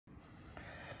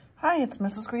Hi, it's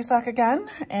Mrs. Grisak again,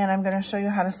 and I'm going to show you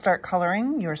how to start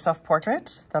coloring your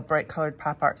self-portrait, the bright colored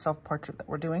pop art self-portrait that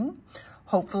we're doing.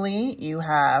 Hopefully you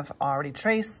have already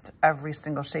traced every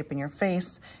single shape in your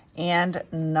face and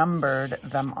numbered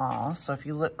them all. So if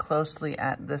you look closely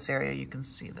at this area, you can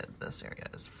see that this area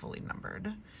is fully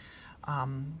numbered.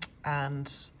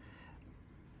 And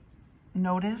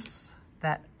notice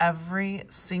that every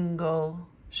single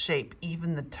shape,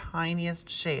 even the tiniest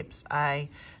shapes, I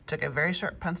took a very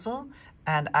sharp pencil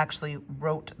and actually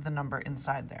wrote the number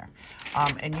inside there.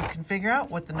 And you can figure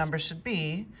out what the number should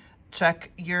be.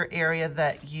 Check your area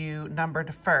that you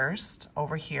numbered first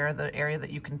over here, the area that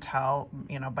you can tell,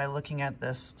 by looking at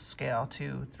this scale,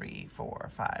 2, 3, 4,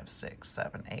 5, 6,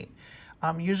 7, 8.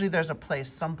 Usually there's a place,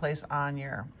 someplace on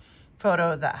your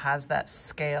photo that has that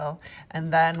scale.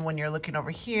 And then when you're looking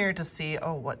over here to see,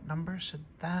 oh, what number should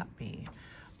that be?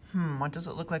 What does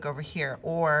it look like over here?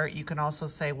 Or you can also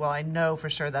say, well, I know for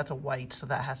sure that's a white, so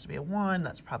that has to be a 1,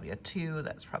 that's probably a 2,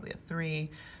 that's probably a 3,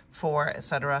 4,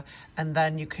 etc. And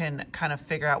then you can kind of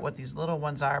figure out what these little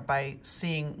ones are by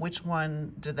seeing which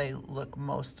one do they look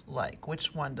most like,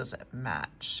 which one does it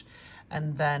match,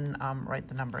 and then write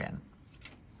the number in.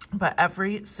 But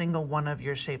every single one of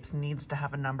your shapes needs to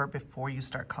have a number before you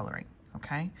start coloring,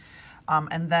 okay?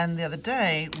 And then the other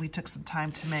day, we took some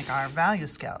time to make our value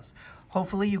scales.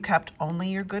 Hopefully you kept only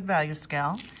your good value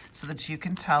scale so that you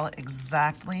can tell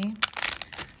exactly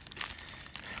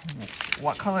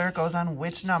what color goes on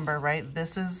which number, right?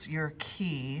 This is your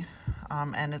key,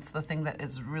 and it's the thing that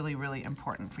is really, really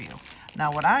important for you.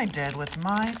 Now, what I did with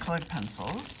my colored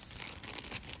pencils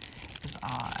is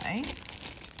I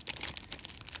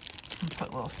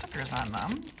put little stickers on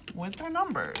them with their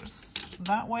numbers.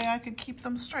 That way I could keep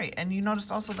them straight. And you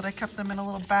noticed also that I kept them in a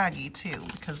little baggie too,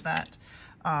 because that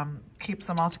keeps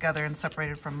them all together and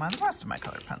separated from the rest of my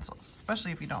colored pencils,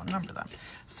 especially if you don't number them.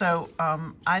 So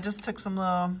I just took some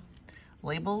little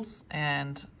labels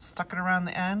and stuck it around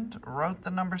the end, wrote the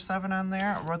number 7 on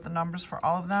there, wrote the numbers for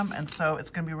all of them, and so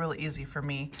it's going to be really easy for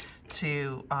me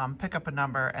to pick up a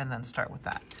number and then start with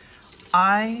that.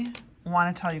 I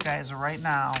want to tell you guys right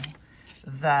now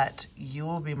that you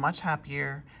will be much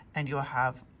happier and you'll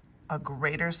have a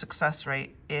greater success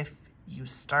rate if you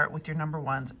start with your number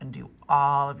 1s and do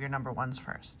all of your number 1s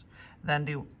first, then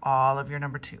do all of your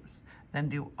number 2s, then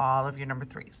do all of your number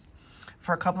 3s,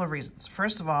 for a couple of reasons.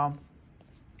 First of all,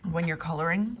 when you're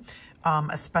coloring,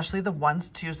 especially the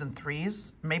 1s, 2s, and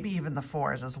 3s, maybe even the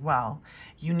 4s as well,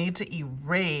 you need to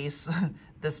erase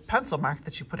this pencil mark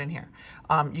that you put in here.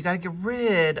 You got to get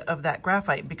rid of that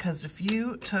graphite, because if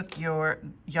you took your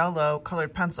yellow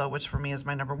colored pencil, which for me is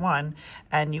my number 1,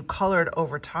 and you colored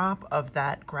over top of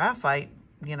that graphite,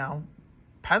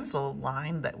 pencil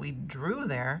line that we drew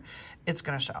there, it's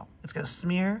going to show. It's going to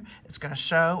smear, it's going to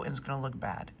show, and it's going to look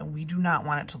bad. And we do not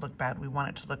want it to look bad. We want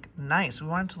it to look nice. We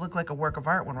want it to look like a work of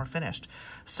art when we're finished.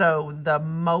 So the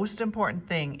most important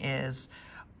thing is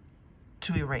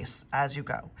to erase as you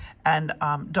go. And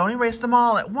don't erase them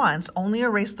all at once, only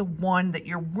erase the one that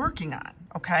you're working on,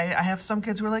 okay? I have some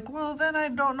kids who are like, well, then I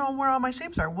don't know where all my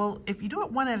shapes are. Well, if you do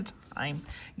it one at a time,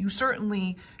 you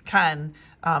certainly can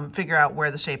figure out where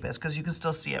the shape is, because you can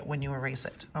still see it when you erase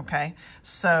it, okay?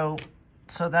 So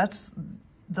that's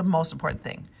the most important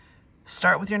thing.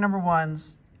 Start with your number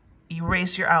 1s,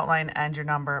 erase your outline and your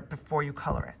number before you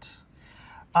color it.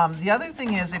 The other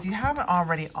thing is, if you haven't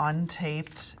already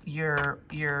untaped your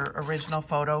original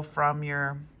photo from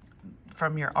your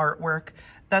artwork,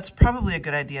 that's probably a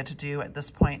good idea to do at this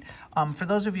point. For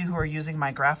those of you who are using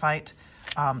my graphite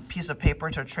piece of paper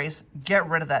to trace, get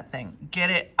rid of that thing. Get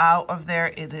it out of there.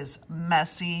 It is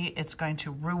messy. It's going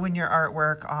to ruin your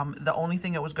artwork. The only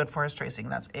thing it was good for is tracing.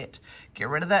 That's it. Get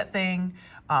rid of that thing.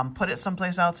 Put it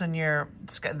someplace else in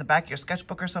the back of your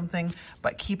sketchbook or something,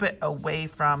 but keep it away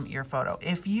from your photo.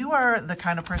 If you are the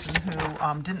kind of person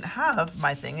who didn't have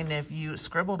my thing, and if you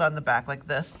scribbled on the back like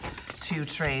this to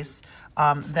trace,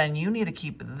 then you need to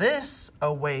keep this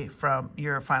away from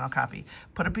your final copy.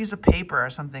 Put a piece of paper or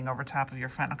something over top of your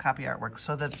final copy artwork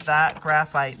so that that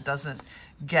graphite doesn't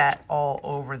get all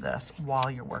over this while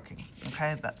you're working,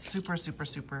 okay? That's super, super,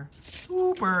 super,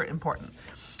 super important.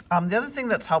 The other thing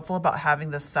that's helpful about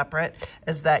having this separate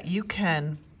is that you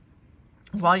can,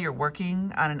 while you're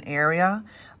working on an area,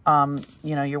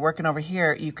 you're working over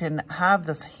here, you can have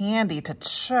this handy to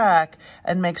check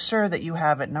and make sure that you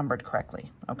have it numbered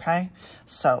correctly, okay?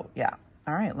 So, yeah.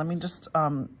 All right, let me just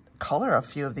color a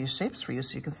few of these shapes for you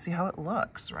so you can see how it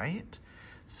looks, right?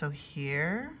 So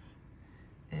here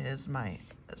is my,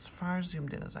 as far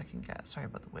zoomed in as I can get. Sorry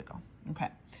about the wiggle. Okay,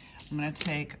 I'm gonna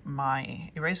take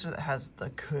my eraser that has the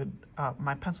good,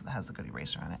 my pencil that has the good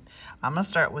eraser on it. I'm gonna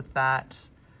start with that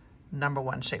number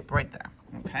 1 shape right there,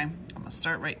 okay? I'm gonna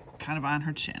start right kind of on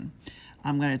her chin.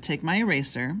 I'm gonna take my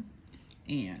eraser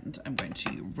and I'm going to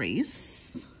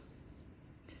erase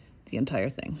the entire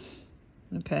thing,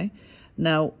 okay?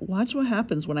 Now, watch what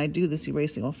happens when I do this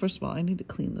erasing. Well, first of all, I need to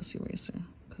clean this eraser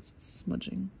because it's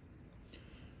smudging.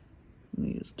 I'm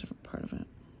gonna use a different part of it.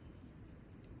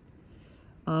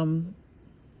 I'm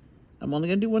only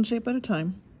gonna do 1 shape at a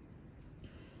time.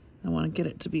 I wanna get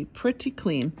it to be pretty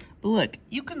clean. But look,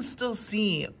 you can still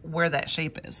see where that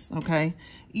shape is, okay?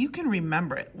 You can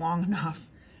remember it long enough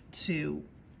to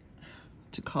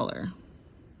color.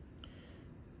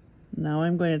 Now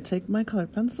I'm going to take my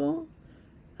colored pencil.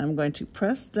 I'm going to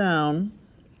press down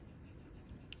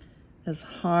as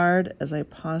hard as I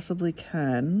possibly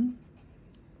can.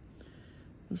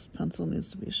 This pencil needs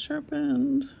to be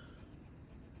sharpened.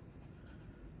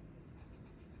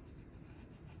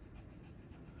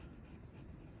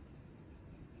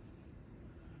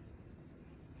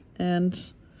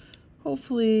 And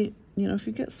hopefully, you know, if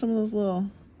you get some of those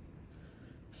little,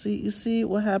 so you see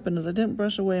what happened is I didn't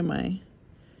brush away my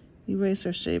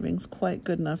eraser shavings quite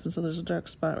good enough, and so there's a dark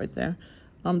spot right there.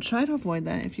 Try to avoid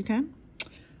that if you can,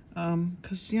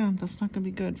 because yeah, that's not gonna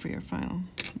be good for your final.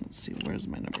 Let's see, where's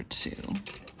my number 2?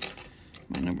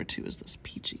 My number 2 is this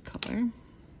peachy color.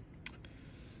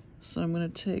 So I'm gonna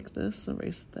take this,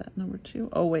 erase that number 2.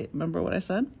 Oh wait, remember what I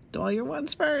said? Do all your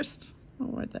 1s first. I'll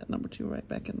write that number 2 right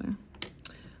back in there.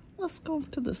 Let's go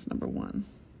to this number 1.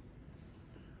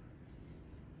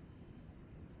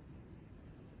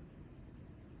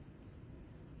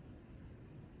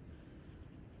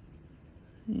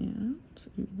 And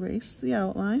erase the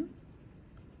outline.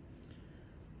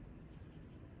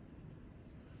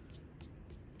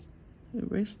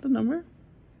 Erase the number.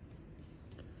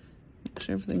 Make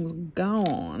sure everything's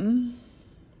gone.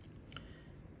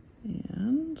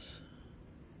 And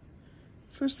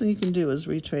first thing you can do is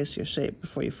retrace your shape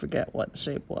before you forget what the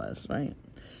shape was, right?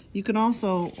 You can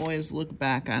also always look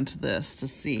back onto this to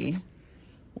see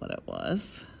what it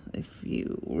was if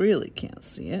you really can't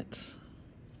see it.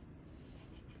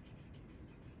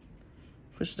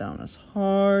 Push down as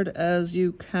hard as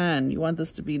you can. You want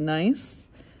this to be nice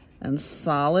and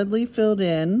solidly filled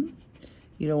in.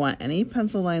 You don't want any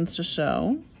pencil lines to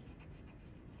show.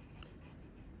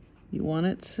 You want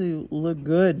it to look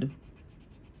good,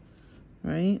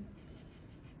 right?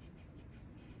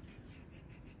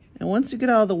 And once you get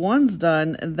all the 1s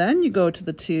done, and then you go to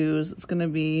the 2s, it's gonna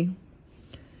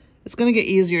get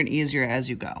easier and easier as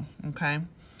you go, okay?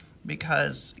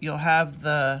 Because you'll have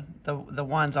the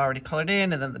 1s already colored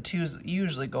in, and then the 2s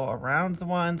usually go around the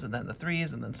 1s, and then the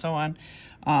 3s, and then so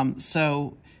on.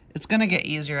 So it's gonna get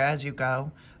easier as you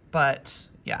go, but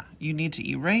yeah, you need to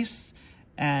erase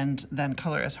and then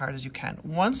color as hard as you can.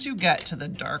 Once you get to the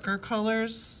darker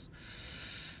colors,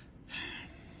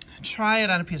 try it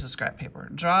on a piece of scrap paper.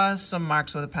 Draw some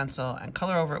marks with a pencil and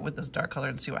color over it with this dark color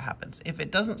and see what happens. If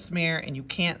it doesn't smear and you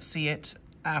can't see it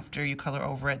after you color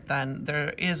over it, then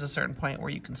there is a certain point where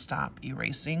you can stop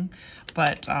erasing.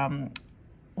 But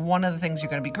one of the things you're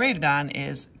going to be graded on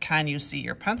is, can you see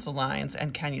your pencil lines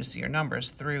and can you see your numbers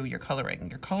through your coloring?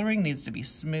 Your coloring needs to be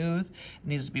smooth, it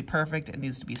needs to be perfect, it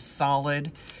needs to be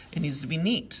solid, it needs to be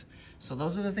neat. So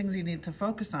those are the things you need to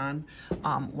focus on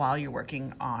while you're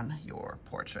working on your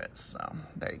portraits. So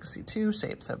there you can see 2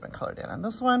 shapes have been colored in on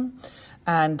this one.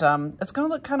 And it's gonna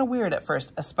look kind of weird at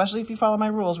first, especially if you follow my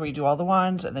rules where you do all the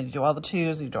 1s and then you do all the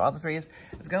 2s and you do all the 3s.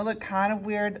 It's gonna look kind of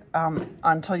weird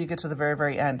until you get to the very,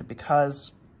 very end,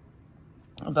 because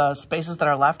the spaces that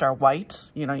are left are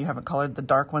white. You know, you haven't colored the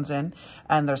dark ones in,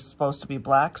 and they're supposed to be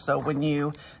black. So when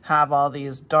you have all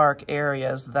these dark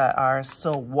areas that are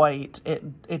still white,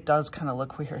 it does kind of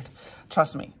look weird.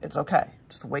 Trust me, it's okay.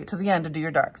 Just wait to the end to do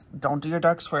your darks. Don't do your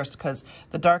darks first, because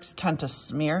the darks tend to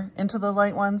smear into the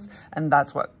light ones, and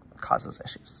that's what causes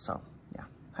issues. So yeah,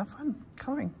 have fun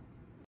coloring.